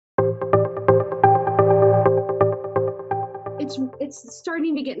it's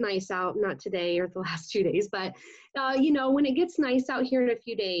starting to get nice out, not today or the last 2 days, but you know, when it gets nice out here in a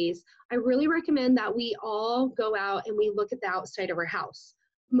few days, I really recommend that we all go out and we look at the outside of our house.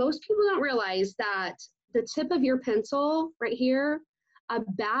 Most people don't realize that the tip of your pencil right here, a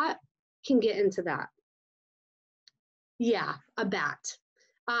bat can get into that. Yeah, a bat.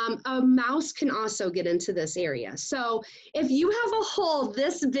 A mouse can also get into this area. So if you have a hole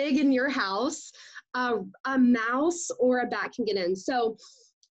this big in your house, a mouse or a bat can get in. So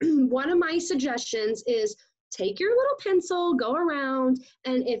one of my suggestions is take your little pencil, go around,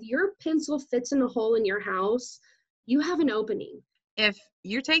 and if your pencil fits in a hole in your house, you have an opening. If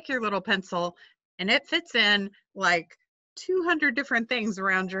you take your little pencil and it fits in like 200 different things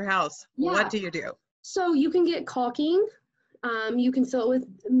around your house, what do you do? So you can get caulking. You can fill it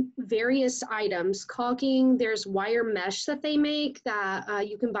with various items. Caulking, there's wire mesh that they make that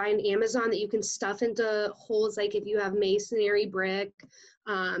you can buy on Amazon that you can stuff into holes, like if you have masonry brick.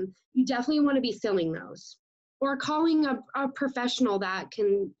 You definitely want to be filling those. Or calling a professional that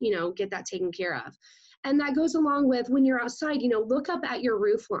can, you know, get that taken care of. And that goes along with when you're outside, you know, look up at your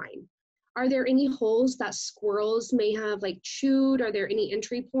roof line. Are there any holes that squirrels may have like chewed? Are there any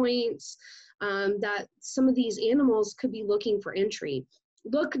entry points? That some of these animals could be looking for entry.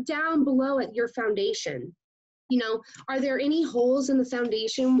 Look down below at your foundation. You know, are there any holes in the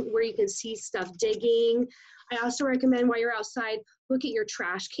foundation where you can see stuff digging? I also recommend while you're outside, look at your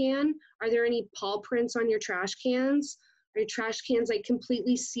trash can. Are there any paw prints on your trash cans? Are your trash cans like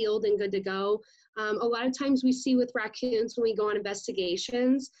completely sealed and good to go? A lot of times we see with raccoons when we go on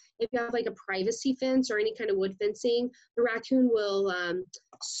investigations, if you have like a privacy fence or any kind of wood fencing, the raccoon will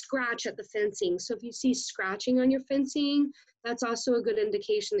scratch at the fencing. So if you see scratching on your fencing, that's also a good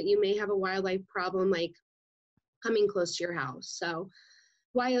indication that you may have a wildlife problem like coming close to your house. So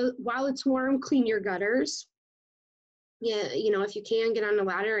while it's warm, clean your gutters. Yeah, you know, if you can, get on a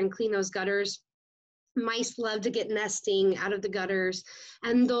ladder and clean those gutters. Mice love to get nesting out of the gutters,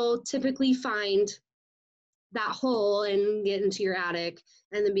 and they'll typically find that hole and get into your attic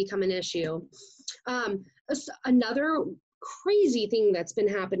and then become an issue. Another crazy thing that's been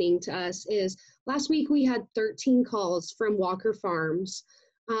happening to us is last week we had 13 calls from Walker Farms,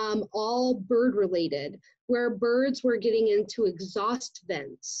 all bird related, where birds were getting into exhaust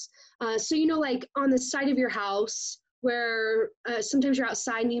vents. So, you know, like on the side of your house, where sometimes you're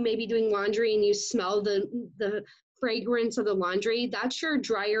outside and you may be doing laundry and you smell the fragrance of the laundry, that's your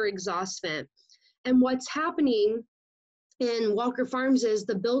dryer exhaust vent. And what's happening in Walker Farms is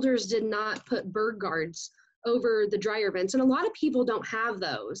the builders did not put bird guards over the dryer vents. And a lot of people don't have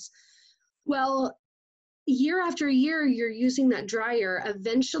those. Well, year after year, you're using that dryer.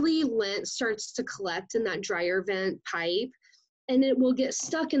 Eventually, lint starts to collect in that dryer vent pipe, and it will get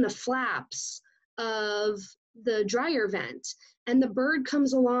stuck in the flaps of the dryer vent, and the bird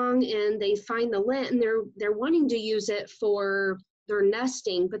comes along and they find the lint and they're wanting to use it for their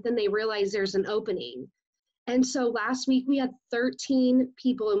nesting, but then they realize there's an opening. And so last week we had 13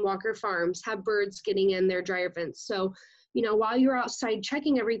 people in Walker Farms have birds getting in their dryer vents. So, you know, while you're outside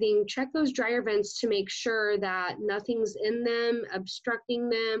checking everything, check those dryer vents to make sure that nothing's in them, obstructing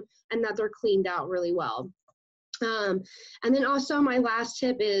them, and that they're cleaned out really well. And then also my last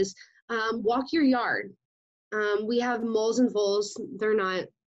tip is walk your yard. We have moles and voles. They're not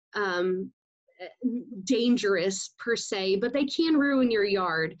dangerous per se, but they can ruin your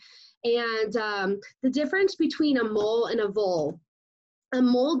yard. And the difference between a mole and a vole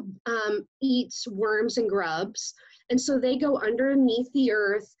eats worms and grubs, and so they go underneath the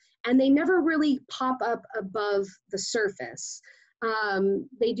earth and they never really pop up above the surface.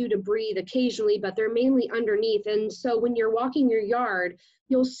 They do to breathe occasionally, but they're mainly underneath. And so when you're walking your yard,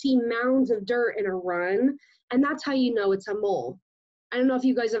 you'll see mounds of dirt in a run, and that's how you know it's a mole. I don't know if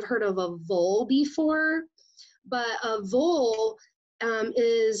you guys have heard of a vole before, but a vole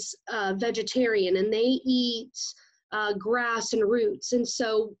is vegetarian, and they eat grass and roots. And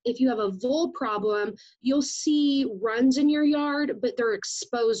so if you have a vole problem, you'll see runs in your yard, but they're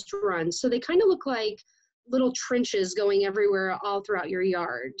exposed runs. So they kind of look like little trenches going everywhere all throughout your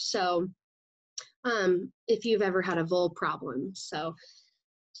yard. So if you've ever had a vole problem. So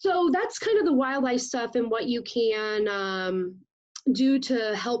that's kind of the wildlife stuff and what you can do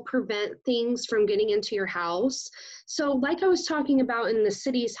to help prevent things from getting into your house. So like I was talking about in the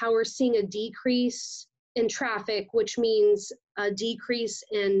cities, how we're seeing a decrease in traffic, which means a decrease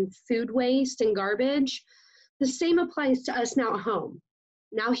in food waste and garbage. The same applies to us now at home.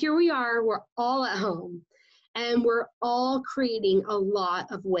 Now here we are, we're all at home, and we're all creating a lot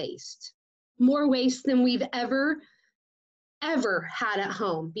of waste. More waste than we've ever ever had at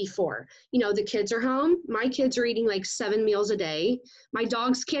home before. You know, the kids are home. My kids are eating like 7 meals a day. My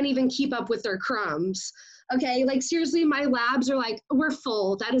dogs can't even keep up with their crumbs. Okay, like seriously, my labs are like, we're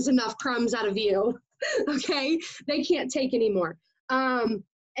full. That is enough crumbs out of you. Okay, they can't take anymore.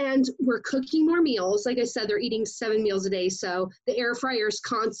 And we're cooking more meals. Like I said, they're eating 7 meals a day. So the air fryer is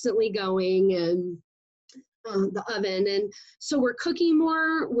constantly going, and the oven. And so we're cooking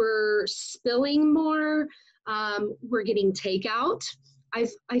more, we're spilling more, we're getting takeout. I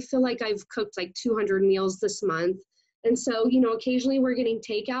feel like I've cooked like 200 meals this month. And so, you know, occasionally we're getting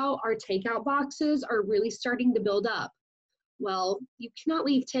takeout. Our takeout boxes are really starting to build up. Well, you cannot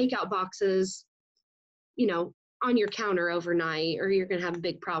leave takeout boxes, you know, on your counter overnight, or you're going to have a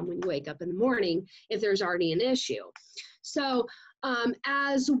big problem when you wake up in the morning if there's already an issue. So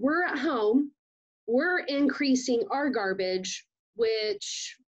as we're at home, we're increasing our garbage,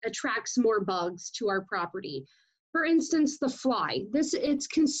 which attracts more bugs to our property. For instance, the fly. It's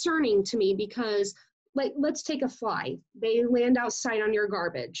concerning to me because, like, let's take a fly. They land outside on your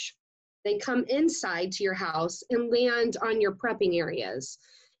garbage. They come inside to your house and land on your prepping areas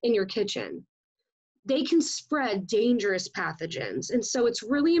in your kitchen. They can spread dangerous pathogens. And so it's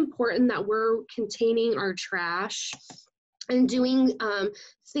really important that we're containing our trash and doing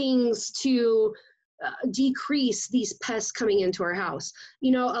things to decrease these pests coming into our house.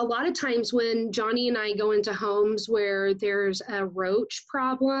 You know, a lot of times when Johnny and I go into homes where there's a roach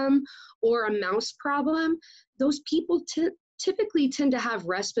problem or a mouse problem, those people typically tend to have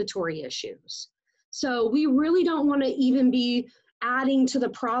respiratory issues. So we really don't want to even be adding to the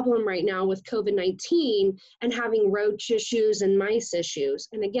problem right now with COVID-19 and having roach issues and mice issues.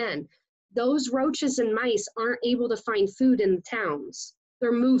 And again, those roaches and mice aren't able to find food in the towns.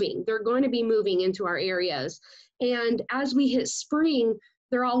 They're moving. They're going to be moving into our areas. And as we hit spring,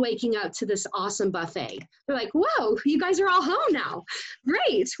 they're all waking up to this awesome buffet. They're like, whoa, you guys are all home now.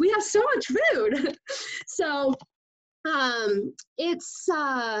 Great. We have so much food. So they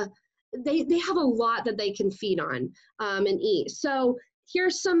have a lot that they can feed on and eat. So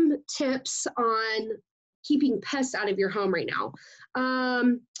here's some tips on keeping pests out of your home right now.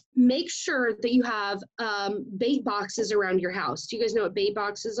 Make sure that you have bait boxes around your house. Do you guys know what bait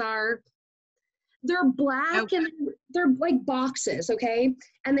boxes are? They're black and they're like boxes, okay?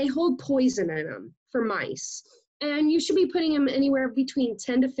 And they hold poison in them for mice. And you should be putting them anywhere between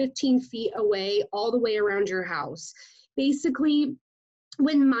 10 to 15 feet away, all the way around your house. Basically,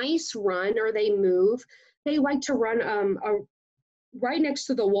 when mice run or they move, they like to run right next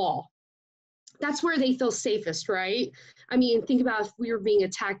to the wall. That's where they feel safest, right? I mean, think about if we were being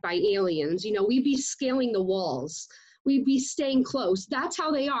attacked by aliens, you know, we'd be scaling the walls. We'd be staying close. That's how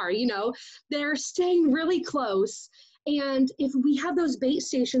they are, you know, they're staying really close. And if we have those bait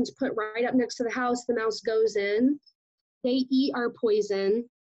stations put right up next to the house, the mouse goes in, they eat our poison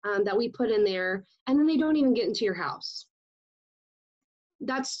that we put in there, and then they don't even get into your house.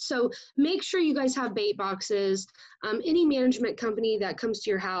 So make sure you guys have bait boxes. Any management company that comes to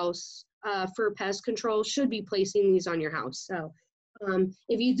your house for pest control should be placing these on your house. So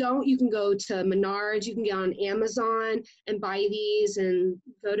if you don't, you can go to Menards, you can get on Amazon and buy these, and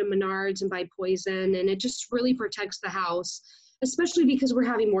go to Menards and buy poison, and it just really protects the house, especially because we're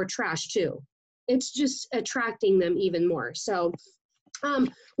having more trash too. It's just attracting them even more. So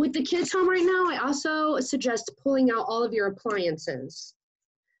with the kids home right now, I also suggest pulling out all of your appliances.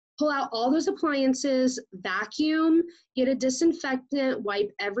 Pull out all those appliances, vacuum, get a disinfectant,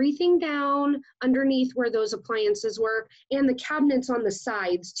 wipe everything down underneath where those appliances were, and the cabinets on the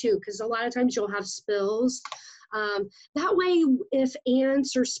sides too, because a lot of times you'll have spills. That way, if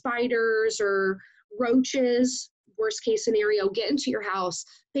ants or spiders or roaches, worst case scenario, get into your house,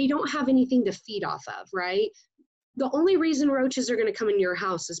 they don't have anything to feed off of, right? The only reason roaches are going to come in your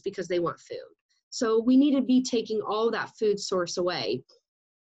house is because they want food. So we need to be taking all of that food source away.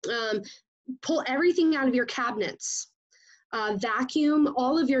 Pull everything out of your cabinets. Vacuum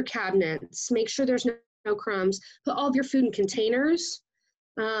all of your cabinets. Make sure there's no crumbs. Put all of your food in containers,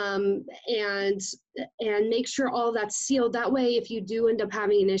 and make sure all that's sealed. That way, if you do end up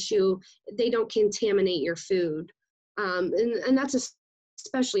having an issue, they don't contaminate your food. And that's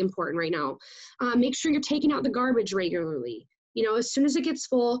especially important right now. Make sure you're taking out the garbage regularly. You know, as soon as it gets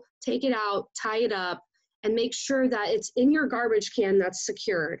full, take it out, tie it up, and make sure that it's in your garbage can that's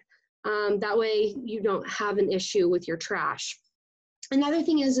secured. That way you don't have an issue with your trash. Another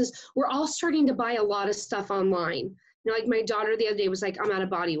thing is we're all starting to buy a lot of stuff online. You know, like my daughter the other day was like, I'm out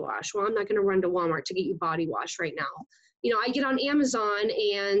of body wash. Well, I'm not gonna run to Walmart to get you body wash right now. You know, I get on Amazon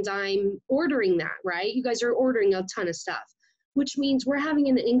and I'm ordering that, right? You guys are ordering a ton of stuff, which means we're having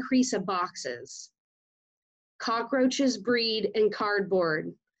an increase of boxes. cockroaches breed in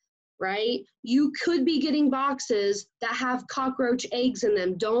cardboard, right? You could be getting boxes that have cockroach eggs in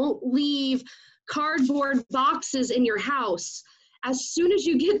them. Don't leave cardboard boxes in your house. As soon as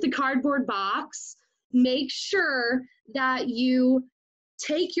you get the cardboard box, make sure that you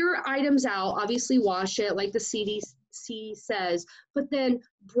take your items out, obviously wash it like the CDC says, but then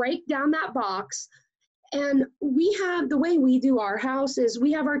break down that box. And we have, the way we do our house is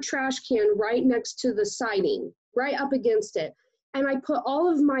we have our trash can right next to the siding, right up against it. And I put all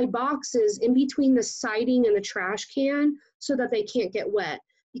of my boxes in between the siding and the trash can so that they can't get wet.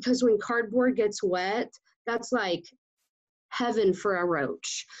 Because when cardboard gets wet, that's like heaven for a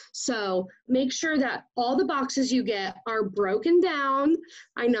roach. So make sure that all the boxes you get are broken down.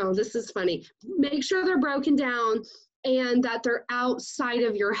 I know, this is funny. Make sure they're broken down and that they're outside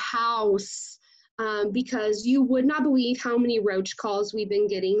of your house, because you would not believe how many roach calls we've been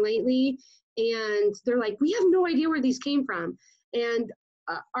getting lately. And they're like, we have no idea where these came from. And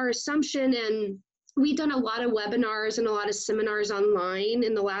our assumption, and we've done a lot of webinars and a lot of seminars online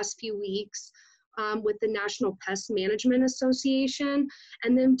in the last few weeks with the National Pest Management Association,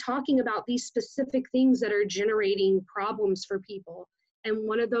 and then talking about these specific things that are generating problems for people. And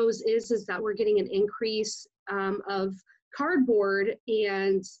one of those is that we're getting an increase of cardboard,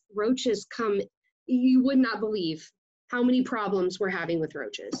 and roaches come, you would not believe how many problems we're having with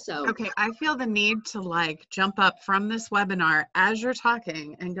roaches. So okay, I feel the need to like jump up from this webinar as you're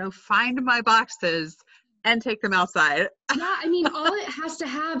talking and go find my boxes and take them outside. Yeah, I mean, all it has to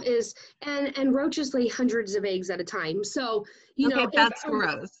have is, and roaches lay hundreds of eggs at a time. So, you know, that's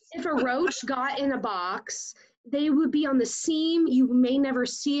gross. If a roach got in a box, they would be on the seam. You may never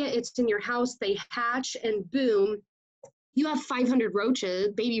see it. It's in your house. They hatch and boom, you have 500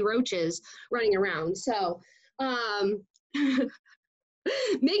 roaches, baby roaches running around. So,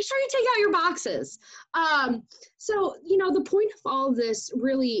 make sure you take out your boxes. So, you know, the point of all of this,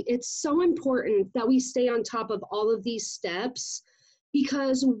 really, it's so important that we stay on top of all of these steps,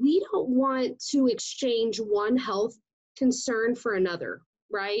 because we don't want to exchange one health concern for another,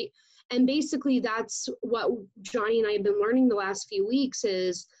 right? And basically that's what Johnny and I have been learning the last few weeks,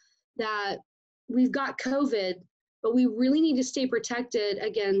 is that we've got COVID, but we really need to stay protected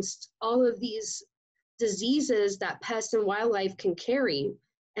against all of these diseases that pests and wildlife can carry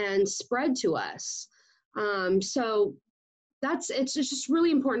and spread to us. So it's just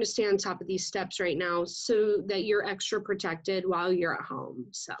really important to stay on top of these steps right now so that you're extra protected while you're at home.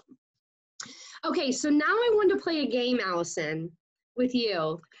 So, okay, so now I want to play a game, Allison, with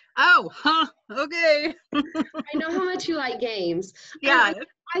you. Oh, huh, okay. I know how much you like games. Yeah.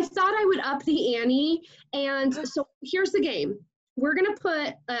 I thought I would up the ante, and so here's the game. We're going to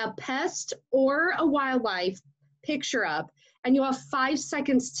put a pest or a wildlife picture up, and you'll have 5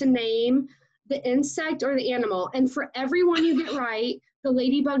 seconds to name the insect or the animal. And for every one you get right, the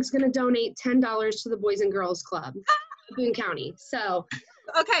Ladybug's going to donate $10 to the Boys and Girls Club, Boone County. So,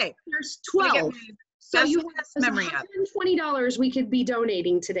 okay, there's 12. So you have $120 we could be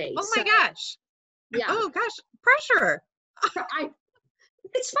donating today. Oh my gosh. Yeah. Oh gosh, pressure.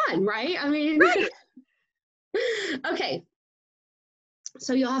 It's fun, right? I mean, right. Okay.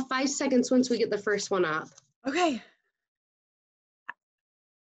 So you'll have 5 seconds once we get the first one up. Okay.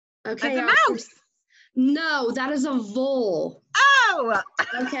 Okay. That's a mouse. No, that is a vole. Oh.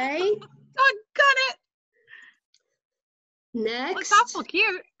 Okay. Got it. Next. It's awful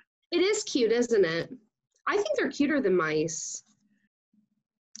cute. It is cute, isn't it? I think they're cuter than mice.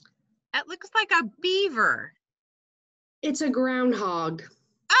 It looks like a beaver. It's a groundhog.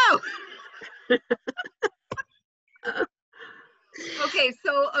 Oh. Okay,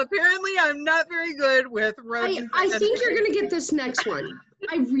 so apparently I'm not very good with rodents. I think you're going to get this next one.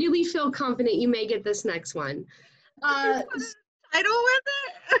 I really feel confident you may get this next one. Title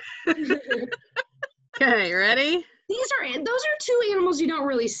with it? Okay, ready? Those are 2 animals you don't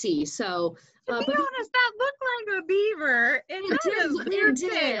really see. So, to be honest, that looked like a beaver. It had a weird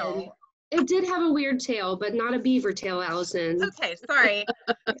tail. It did have a weird tail, but not a beaver tail, Allison. Okay, sorry.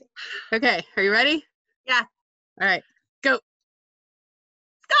 Okay, are you ready? Yeah. All right, go.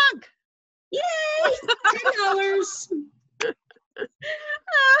 Skunk! Yay! $10.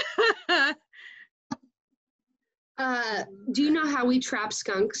 Do you know how we trap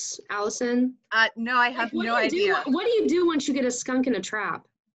skunks, Allison? No, I have no idea. What do you do once you get a skunk in a trap?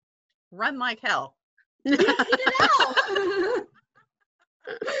 Run like hell. Eat it out.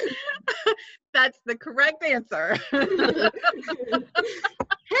 That's the correct answer. $10.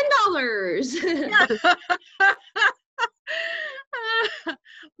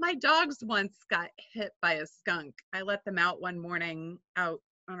 My dogs once got hit by a skunk. I let them out one morning out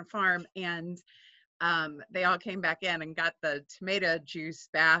on a farm, and they all came back in and got the tomato juice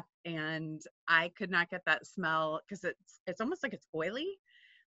bath, and I could not get that smell because it's almost like it's oily.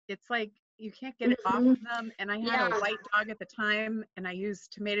 It's like you can't get it off of them. And I had a white dog at the time, and I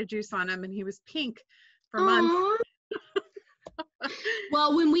used tomato juice on him, and he was pink for months.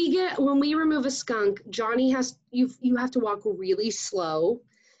 Well, when we remove a skunk, Johnny you have to walk really slow,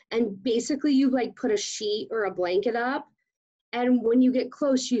 and basically you like put a sheet or a blanket up, and when you get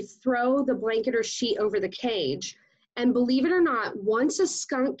close, you throw the blanket or sheet over the cage. And believe it or not, once a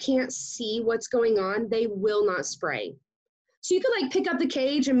skunk can't see what's going on, they will not spray. So you could like pick up the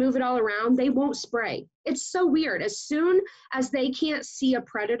cage and move it all around. They won't spray. It's so weird. As soon as they can't see a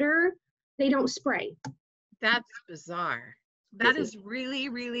predator, they don't spray. That's bizarre. That is really,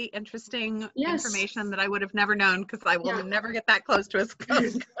 really interesting information that I would have never known, because I will never get that close to a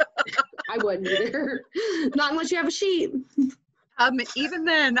skunk. I wouldn't either. Not unless you have a sheet. Even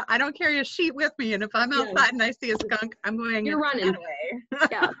then, I don't carry a sheet with me, and if I'm outside and I see a skunk, I'm going. You're running. Away.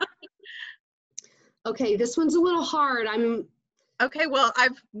 Yeah. Okay, this one's a little hard. Okay, well,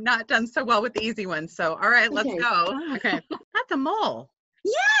 I've not done so well with the easy ones, so all right, let's go. Okay, that's a mole.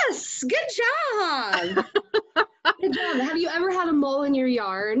 Yes, good job. Good job. Have you ever had a mole in your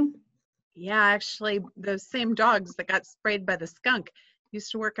yard? Yeah, actually, those same dogs that got sprayed by the skunk used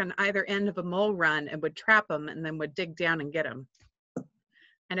to work on either end of a mole run and would trap them and then would dig down and get them.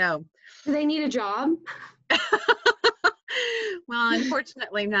 I know. Do they need a job? Well,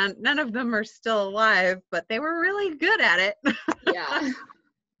 unfortunately, none of them are still alive, but they were really good at it. Yeah.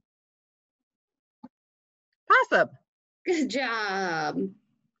 Possum. Good job.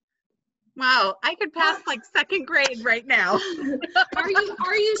 Wow, I could pass like second grade right now.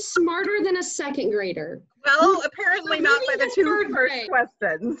 Are you smarter than a second grader? Well, apparently not by the two first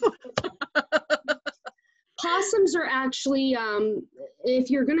questions. Possums are actually, if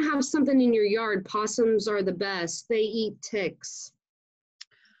you're going to have something in your yard, possums are the best. They eat ticks.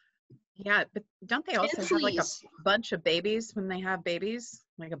 Yeah, but don't they also have like a bunch of babies when they have babies?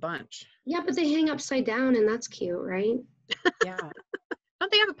 Like a bunch. Yeah, but they hang upside down, and that's cute, right? Yeah.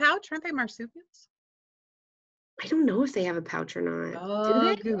 Don't they have a pouch? Aren't they marsupials? I don't know if they have a pouch or not. Oh, do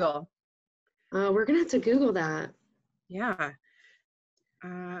they? Google. We're going to have to Google that. Yeah.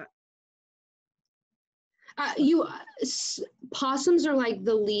 Possums are like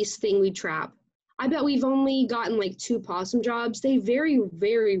the least thing we trap. I bet we've only gotten like 2 possum jobs. They very,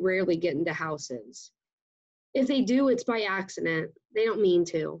 very rarely get into houses. If they do, it's by accident. They don't mean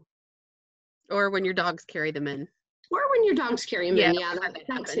to. Or when your dogs carry them in. Or when your dogs carry them in. Yeah,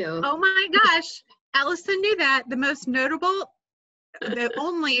 that too. Oh my gosh. Allison knew that. The most notable, the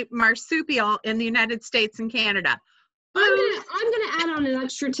only marsupial in the United States and Canada. I'm gonna add on an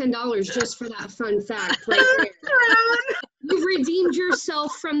extra $10 just for that fun fact right there. You've redeemed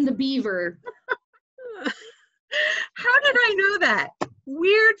yourself from the beaver. How did I know that?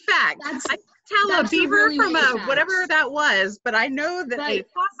 Weird fact. I tell a beaver from whatever that was, but I know that a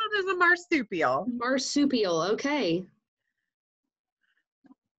possum is a marsupial. Marsupial, okay.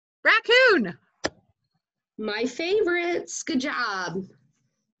 Raccoon. My favorites. Good job.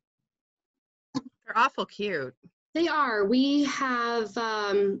 They're awful cute. They are. We have,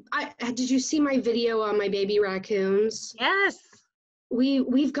 did you see my video on my baby raccoons? Yes.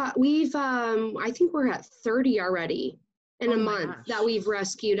 I think we're at 30 already in a month that we've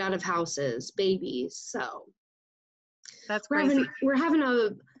rescued out of houses, babies. So that's crazy. We're having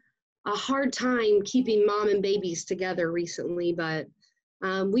a hard time keeping mom and babies together recently, but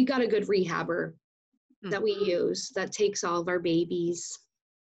we got a good rehabber that we use that takes all of our babies.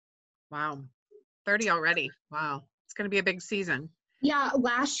 Wow. 30 already. Wow. It's going to be a big season. Yeah.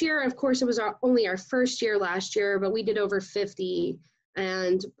 Last year, of course, it was only our first year last year, but we did over 50.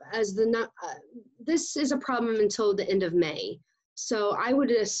 And as this is a problem until the end of May. So I would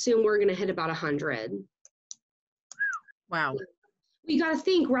assume we're going to hit about 100. Wow. You got to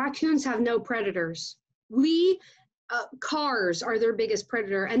think raccoons have no predators. Cars are their biggest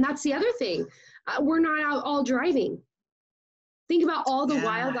predator. And that's the other thing. We're not out all driving. Think about all the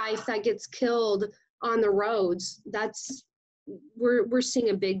wildlife that gets killed on the roads. We're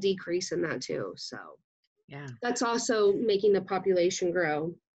seeing a big decrease in that too. So yeah, that's also making the population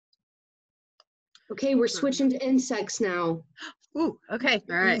grow. Okay, we're switching to insects now. Ooh, okay.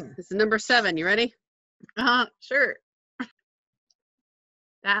 All right. This is number 7. You ready? Sure.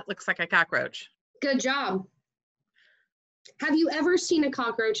 That looks like a cockroach. Good job. Have you ever seen a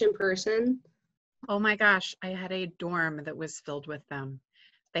cockroach in person? Oh my gosh, I had a dorm that was filled with them.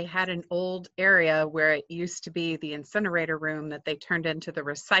 They had an old area where it used to be the incinerator room that they turned into the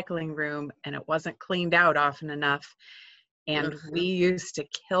recycling room, and it wasn't cleaned out often enough. And we used to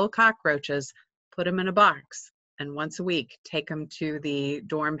kill cockroaches put them in a box, and once a week, take them to the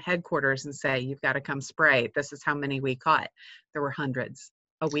dorm headquarters and say, you've got to come spray. This is how many we caught. There were hundreds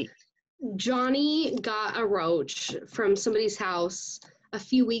a week. Johnny got a roach from somebody's house a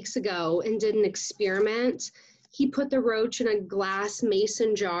few weeks ago and did an experiment. He put the roach in a glass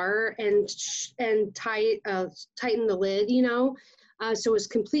mason jar and tightened the lid, you know, so it was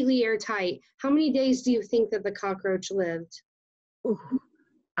completely airtight. How many days do you think that the cockroach lived? Ooh.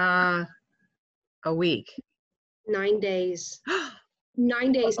 A week. 9 days.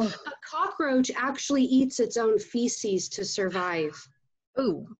 9 days. Oh. A cockroach actually eats its own feces to survive.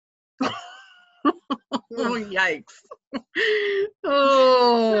 Ooh. Oh, yikes.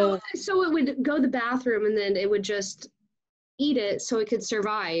 Oh. So it would go to the bathroom and then it would just eat it so it could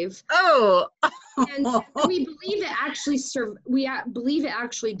survive. Oh. And we believe it actually believe it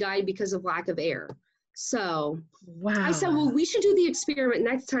actually died because of lack of air. So Wow. I said, well, we should do the experiment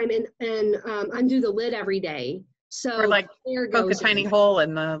next time and undo the lid every day. So or like air poke a goes tiny in. hole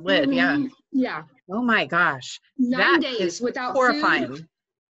in the lid. Mhm. Yeah. Yeah. Oh my gosh. 9 That days is without horrifying. food.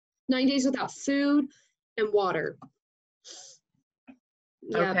 9 days without food and water.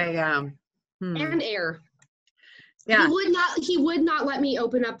 Yep. Okay. And air. Yeah. He would not let me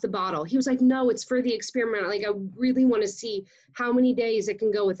open up the bottle. He was like, no, it's for the experiment. Like, I really want to see how many days it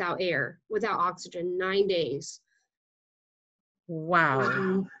can go without air, without oxygen. 9 days.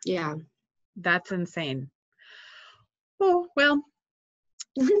 Wow. Yeah. That's insane. Oh, well,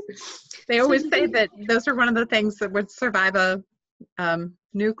 they always say that those are one of the things that would survive a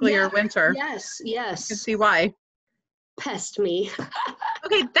nuclear winter. Yes, You can yes. see why. Pest me.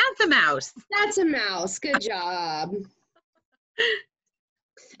 Okay, that's a mouse. That's a mouse. Good job.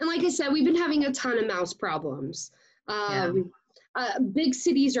 And like I said, we've been having a ton of mouse problems. Big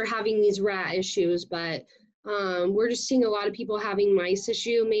cities are having these rat issues, but we're just seeing a lot of people having mice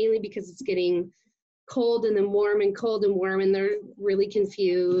issue, mainly because it's getting cold and then warm and cold and warm, and they're really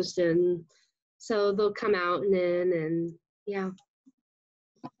confused, and so they'll come out and in, and yeah.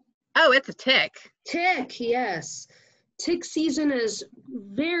 Oh, it's a tick. Tick, yes. Tick season is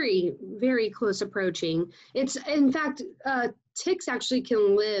very, very close approaching. It's, in fact, ticks actually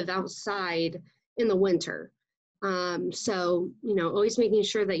can live outside in the winter. So, you know, always making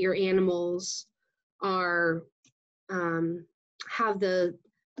sure that your animals are, have the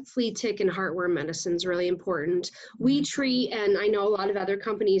flea, tick, and heartworm medicine is really important. We treat, and I know a lot of other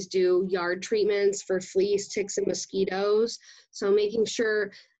companies do yard treatments for fleas, ticks, and mosquitoes. So making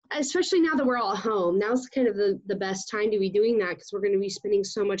sure, especially now that we're all at home, now's kind of the best time to be doing that, because we're going to be spending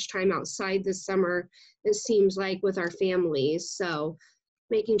so much time outside this summer, it seems like, with our families. So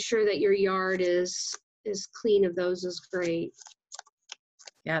making sure that your yard is clean of those is great.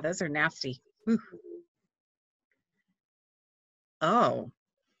 Yeah, those are nasty. Whew. Oh.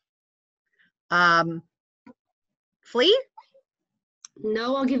 Flea?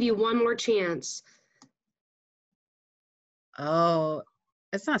 No, I'll give you one more chance. Oh,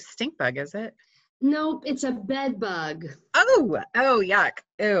 it's not a stink bug, is it? Nope, it's a bed bug. Oh, yuck.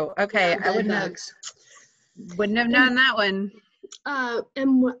 Ew. Okay, Yeah, I wouldn't have known that one.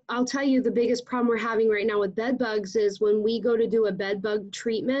 And I'll tell you, the biggest problem we're having right now with bed bugs is when we go to do a bed bug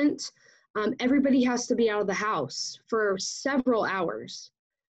treatment, everybody has to be out of the house for several hours.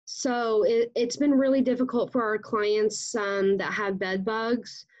 So it's been really difficult for our clients that have bed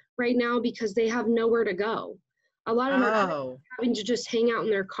bugs right now, because they have nowhere to go. A lot of them are having to just hang out in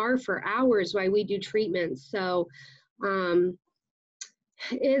their car for hours while we do treatments. So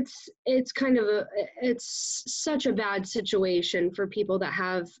it's kind of it's such a bad situation for people that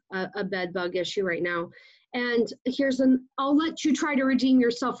have a bed bug issue right now. And I'll let you try to redeem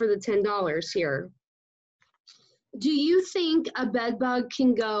yourself for the $10 here. Do you think a bed bug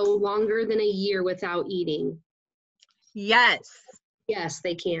can go longer than a year without eating? Yes. Yes,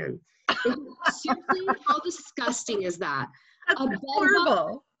 they can. Seriously, how disgusting is that? That's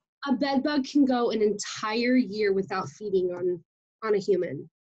horrible. A bed bug can go an entire year without feeding on a human.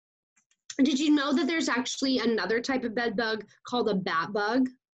 Did you know that there's actually another type of bed bug called a bat bug?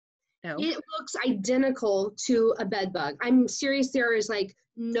 No. It looks identical to a bed bug. I'm serious, there is like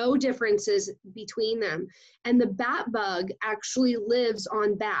no differences between them. And the bat bug actually lives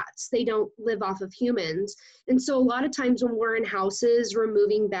on bats. They don't live off of humans. And so a lot of times when we're in houses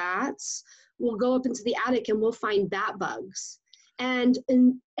removing bats, we'll go up into the attic and we'll find bat bugs. And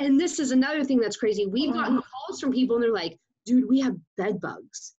this is another thing that's crazy. We've gotten calls from people and they're like, dude, we have bed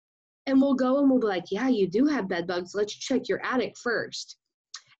bugs. And we'll go and we'll be like, yeah, you do have bed bugs. Let's check your attic first.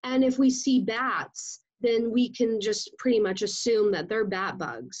 And if we see bats, then we can just pretty much assume that they're bat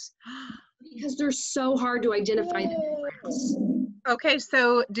bugs, because they're so hard to identify the difference. Okay,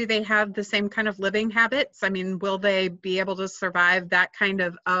 so do they have the same kind of living habits? I mean, will they be able to survive that kind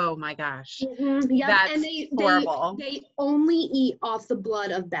of, oh my gosh, Yep, that's and they horrible. they only eat off the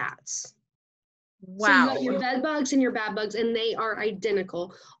blood of bats. So you got your Wow. bed bugs and your bat bugs, and they are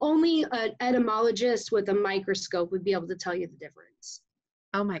identical. Only an etymologist with a microscope would be able to tell you the difference.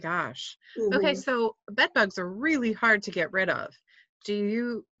 Oh my gosh. Okay, so bed bugs are really hard to get rid of.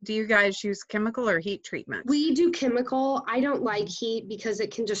 Do you guys use chemical or heat treatments? We do chemical. I don't like heat because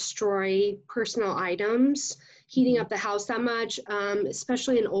it can destroy personal items. Heating up the house that much,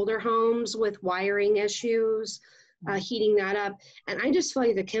 especially in older homes with wiring issues, heating that up. And I just feel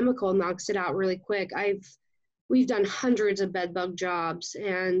like the chemical knocks it out really quick. We've done hundreds of bed bug jobs,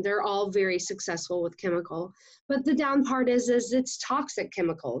 and they're all very successful with chemical. But the down part is it's toxic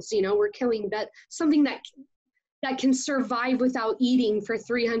chemicals. You know, we're killing something that can survive without eating for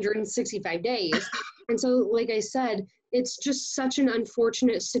 365 days. And so, like I said, it's just such an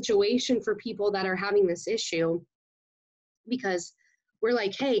unfortunate situation for people that are having this issue, because we're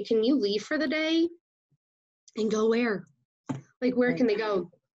like, hey, can you leave for the day? And go where? Like, where can they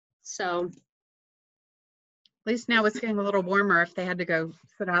go? So at least now it's getting a little warmer. If they had to go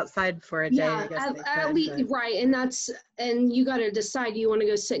sit outside for a day, I guess at least, right. And you got to decide, you want to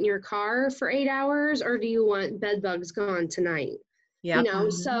go sit in your car for 8 hours, or do you want bed bugs gone tonight? Yeah. You know,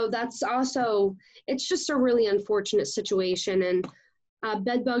 so that's also, it's just a really unfortunate situation. And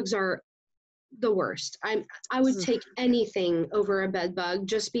bed bugs are the worst. I would take anything over a bed bug,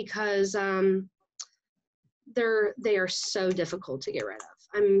 just because they are so difficult to get rid of.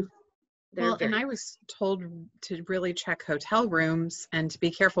 And I was told to really check hotel rooms and to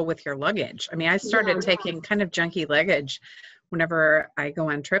be careful with your luggage. I mean, I started taking kind of junky luggage whenever I go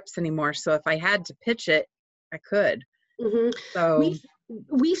on trips anymore. So if I had to pitch it, I could. So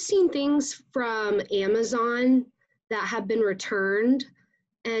we've seen things from Amazon that have been returned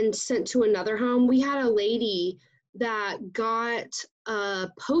and sent to another home. We had a lady that got a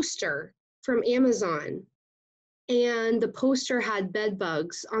poster from Amazon, and the poster had bed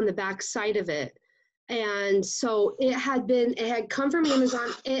bugs on the back side of it. And so it had come from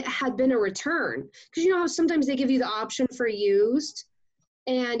Amazon. It had been a return, because you know how sometimes they give you the option for used,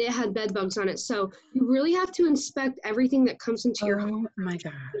 and it had bed bugs on it. So you really have to inspect everything that comes into your home. Oh my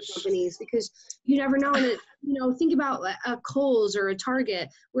gosh. Companies, because you never know. And think about a Kohl's or a Target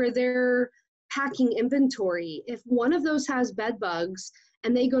where they're packing inventory. If one of those has bed bugs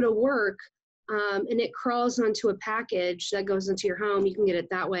and they go to work, and it crawls onto a package that goes into your home, you can get it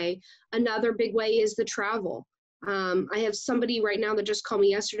that way. Another big way is the travel. I have somebody right now that just called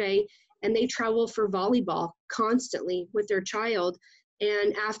me yesterday, and they travel for volleyball constantly with their child.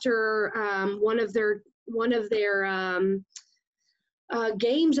 And after one of their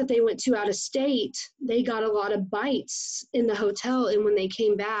games that they went to out of state, they got a lot of bites in the hotel. And when they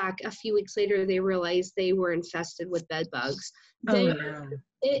came back a few weeks later, they realized they were infested with bed bugs.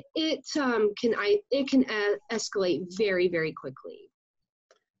 It can escalate very, very quickly.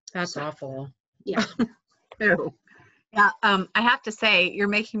 That's awful. Yeah. Ew. Yeah. I have to say, you're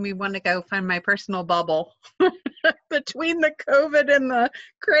making me want to go find my personal bubble between the COVID and the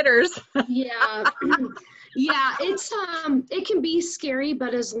critters. Yeah. Yeah, it can be scary,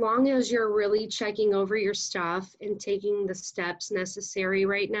 but as long as you're really checking over your stuff and taking the steps necessary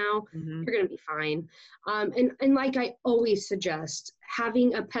right now, you're going to be fine. And like I always suggest,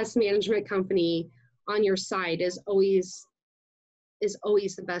 having a pest management company on your side is always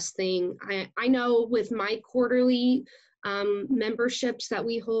the best thing. I know with my quarterly memberships that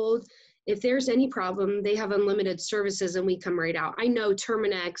we hold, if there's any problem, they have unlimited services and we come right out. I know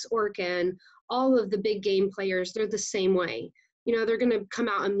Terminex, Orkin, all of the big game players, they're the same way. They're going to come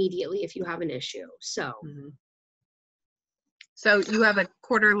out immediately if you have an issue. So you have a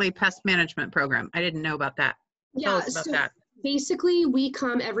quarterly pest management program. I didn't know about that. Tell us about that. Basically, we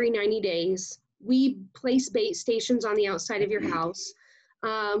come every 90 days. We place bait stations on the outside of your house.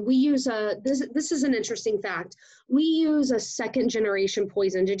 We use this is an interesting fact. We use a second generation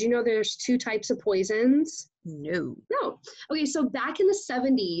poison. Did you know there's 2 types of poisons? No. Okay, so back in the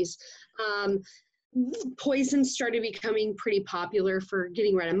 70s, poisons started becoming pretty popular for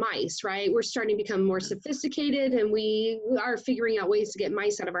getting rid of mice, right? We're starting to become more sophisticated, and we are figuring out ways to get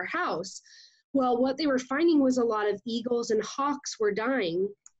mice out of our house. Well, what they were finding was a lot of eagles and hawks were dying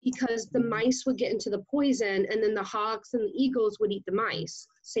because the mice would get into the poison, and then the hawks and the eagles would eat the mice.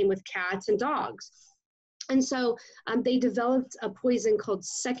 Same with cats and dogs. And so they developed a poison called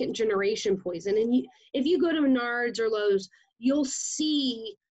second generation poison. And if you go to Menards or Lowe's, you'll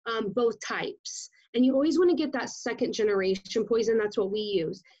see both types. And you always want to get that second generation poison. That's what we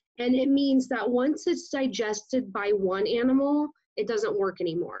use. And it means that once it's digested by one animal, it doesn't work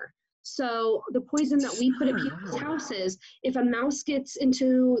anymore. So the poison that we put in people's houses, if a mouse gets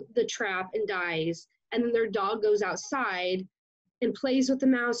into the trap and dies, and then their dog goes outside and plays with the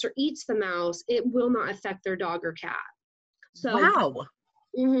mouse or eats the mouse, it will not affect their dog or cat. So, wow.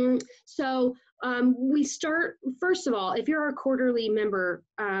 So we start, first of all, if you're our quarterly member,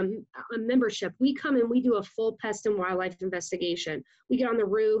 a membership, we come and we do a full pest and wildlife investigation. We get on the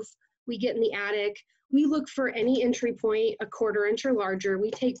roof, we get in the attic, we look for any entry point, a 1/4 inch or larger.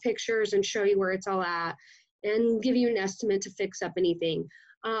 We take pictures and show you where it's all at and give you an estimate to fix up anything.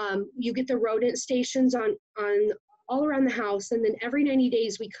 You get the rodent stations on all around the house, and then every 90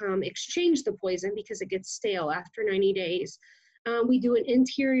 days we come exchange the poison because it gets stale after 90 days. We do an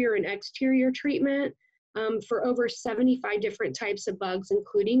interior and exterior treatment for over 75 different types of bugs,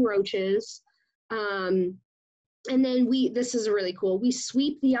 including roaches. And then this is really cool, we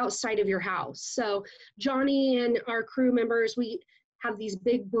sweep the outside of your house. So Johnny and our crew members, we have these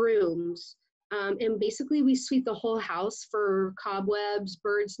big brooms, and basically we sweep the whole house for cobwebs,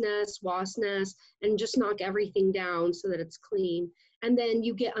 bird's nests, wasp nests, and just knock everything down so that it's clean. And then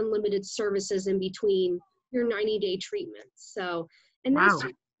you get unlimited services in between your 90-day treatments. So, and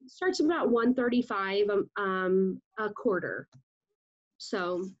that starts about $135 a quarter.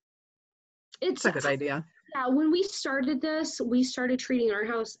 So it's a good idea. Yeah, when we started this, we started treating our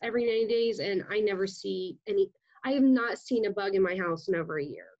house every 90 days, and I have not seen a bug in my house in over a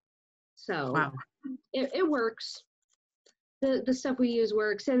year. So it works. The stuff we use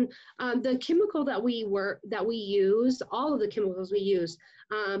works, and the chemical that we use, all of the chemicals we use,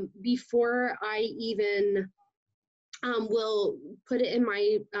 before I even will put it in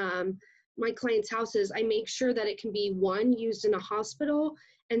my my clients' houses, I make sure that it can be 1, used in a hospital,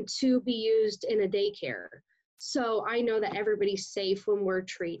 and 2, be used in a daycare. So I know that everybody's safe when we're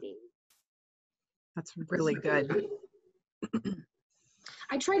treating. That's really good.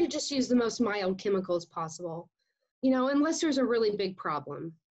 I try to just use the most mild chemicals possible, unless there's a really big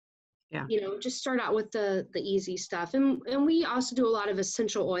problem. Yeah. Just start out with the easy stuff. And we also do a lot of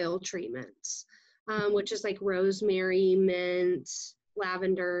essential oil treatments, which is like rosemary, mint,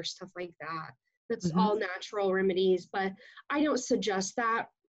 lavender, stuff like that. That's all natural remedies, but I don't suggest that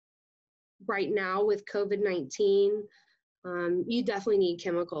right now with COVID-19. You definitely need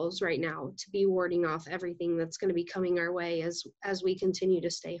chemicals right now to be warding off everything that's going to be coming our way as we continue to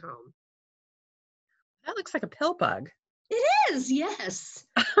stay home. That looks like a pill bug. It is, yes.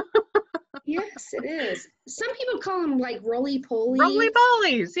 Yes, it is. Some people call them like roly-poly.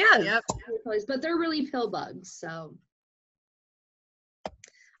 Roly-polies, yes. Yep. But they're really pill bugs, so.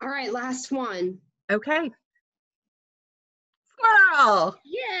 All right, last one. Okay. Squirrel.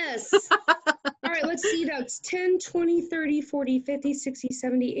 Yes. All right, let's see. That's 10, 20, 30, 40, 50, 60,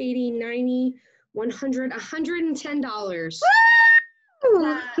 70, 80, 90, 100, $110.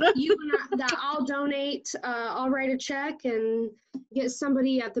 That I'll donate. I'll write a check and get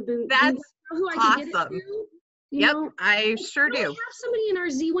somebody at the booth. That's who I awesome. can get it to? Yep, I sure do. We have somebody in our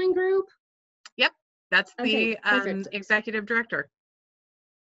Z-Wing group. Yep, that's Okay, the executive director.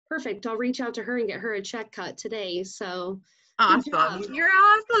 Perfect. I'll reach out to her and get her a check cut today. So awesome. You're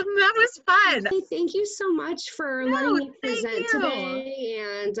awesome. That was fun. Hey, thank you so much for letting me present today.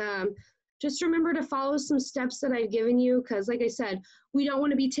 And just remember to follow some steps that I've given you, because like I said, we don't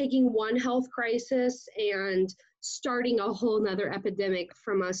want to be taking one health crisis and starting a whole nother epidemic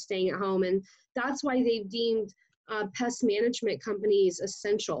from us staying at home. And that's why they've deemed pest management companies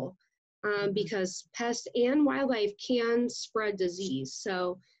essential, because pest and wildlife can spread disease.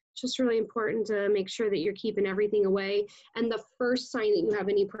 So it's just really important to make sure that you're keeping everything away. And the first sign that you have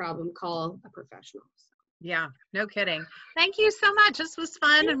any problem, call a professional. Yeah, no kidding. Thank you so much. This was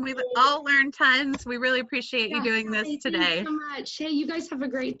fun, and we've all learned tons. We really appreciate you doing this today. Thank you so much. Hey, you guys have a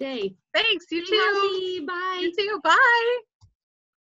great day. Thanks. You Stay too. healthy. Bye. You too. Bye.